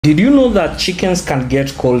Did you know that chickens can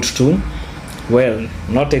get cold too? Well,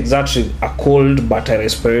 not exactly a cold, but a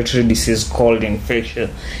respiratory disease called infectious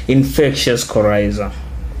coryza.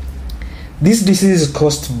 This disease is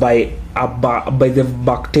caused by the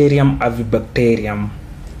bacterium Avibacterium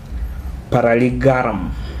paraligarum,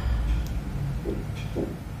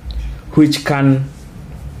 which can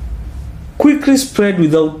quickly spread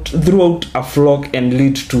throughout a flock and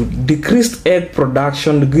lead to decreased egg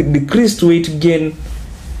production, decreased weight gain,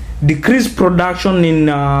 decreased production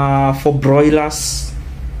for broilers,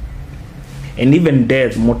 and even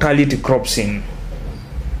death, mortality crops in.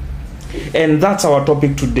 And that's our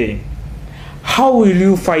topic today. How will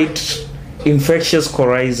you fight infectious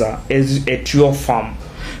coryza at your farm?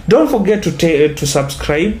 Don't forget to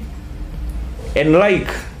subscribe and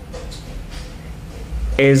like,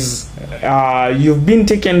 as you've been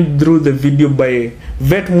taken through the video by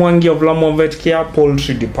Vet Mwangi of Lamo Vet Care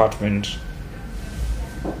Poultry Department.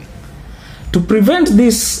 To prevent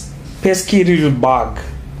this pesky little bug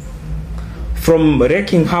from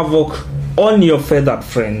wreaking havoc on your feathered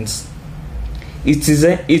friends, it's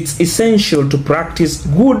essential to practice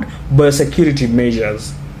good biosecurity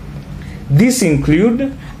measures. These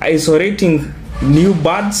include isolating new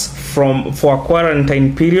birds for a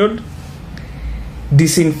quarantine period,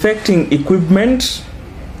 disinfecting equipment,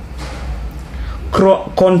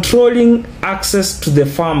 controlling access to the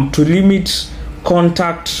farm to limit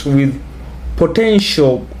contact with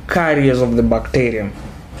potential carriers of the bacterium,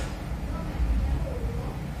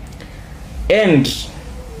 and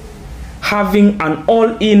having an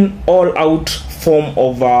all-in, all-out form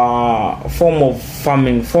of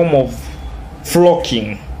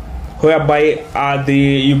flocking, whereby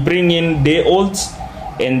you bring in day olds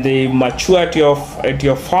and they mature at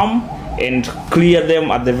your farm and clear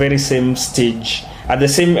them at the very same stage, after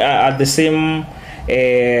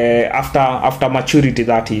maturity,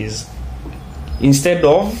 that is, instead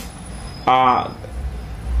of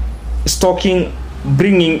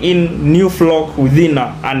bringing in new flock within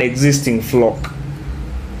an existing flock.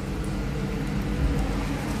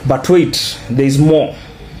 But wait, there is more.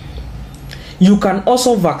 You can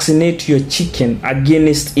also vaccinate your chicken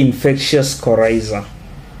against infectious coryza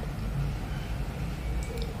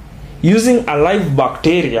using a live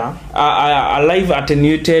bacteria, a live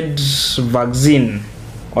attenuated vaccine,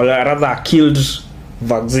 or rather a killed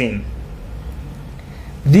vaccine.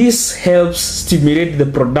 This helps stimulate the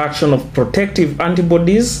production of protective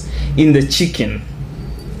antibodies in the chicken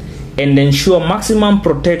and ensure maximum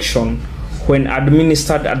protection when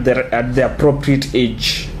administered at the appropriate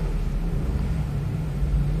age.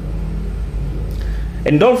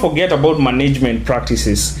 And don't forget about management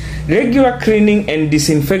practices. Regular cleaning and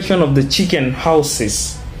disinfection of the chicken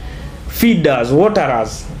houses, feeders,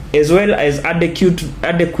 waterers, as well as adequate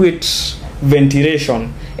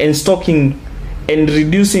ventilation and stocking and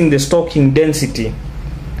reducing the stocking density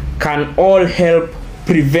can all help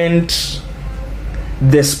prevent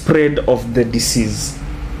the spread of the disease.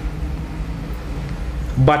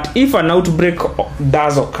 But if an outbreak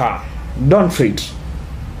does occur, don't fret.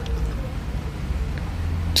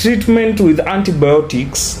 Treatment with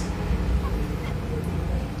antibiotics,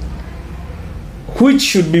 which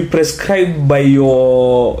should be prescribed by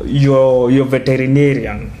your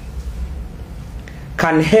veterinarian,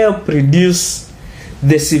 can help reduce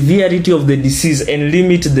the severity of the disease and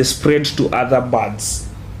limit the spread to other birds.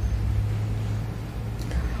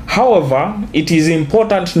 However, it is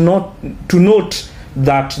important to note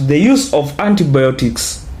that the use of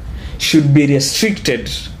antibiotics should be restricted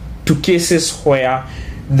to cases where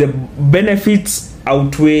the benefits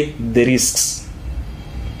outweigh the risks,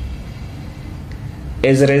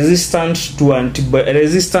 as resistance to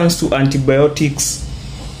antibiotics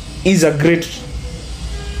is a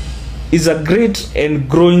great and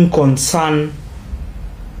growing concern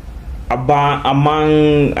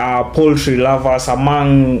among poultry lovers,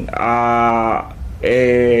 among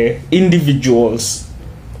individuals,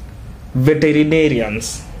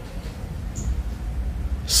 veterinarians.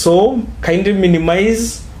 So kindly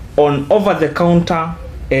minimize on over-the-counter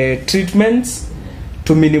treatments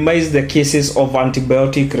to minimize the cases of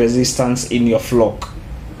antibiotic resistance in your flock.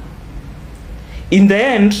 In the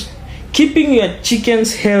end, keeping your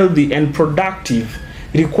chickens healthy and productive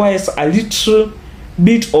requires a little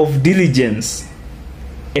bit of diligence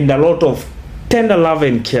and a lot of tender love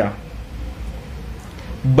and care.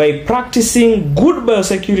 By practicing good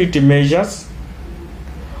biosecurity measures,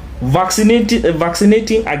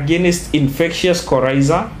 vaccinating against infectious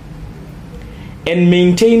coryza, and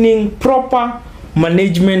maintaining proper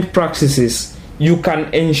management practices, you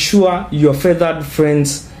can ensure your feathered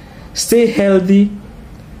friends stay healthy,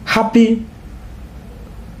 happy,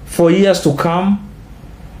 for years to come.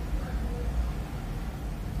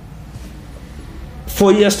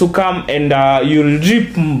 And you'll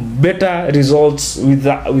reap better results with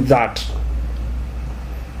that.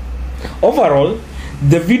 Overall,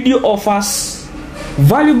 the video offers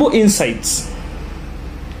valuable insights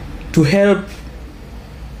to help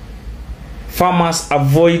farmers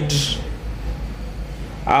avoid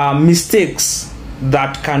mistakes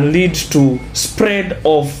that can lead to spread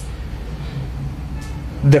of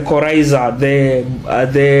the coryza,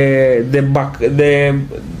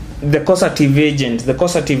 the causative agent, the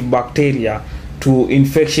causative bacteria, to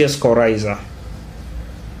infectious coryza.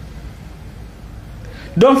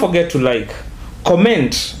 Don't forget to like,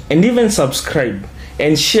 comment, and even subscribe,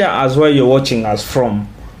 and share as well you're watching us from.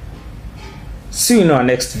 See you in our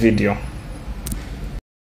next video.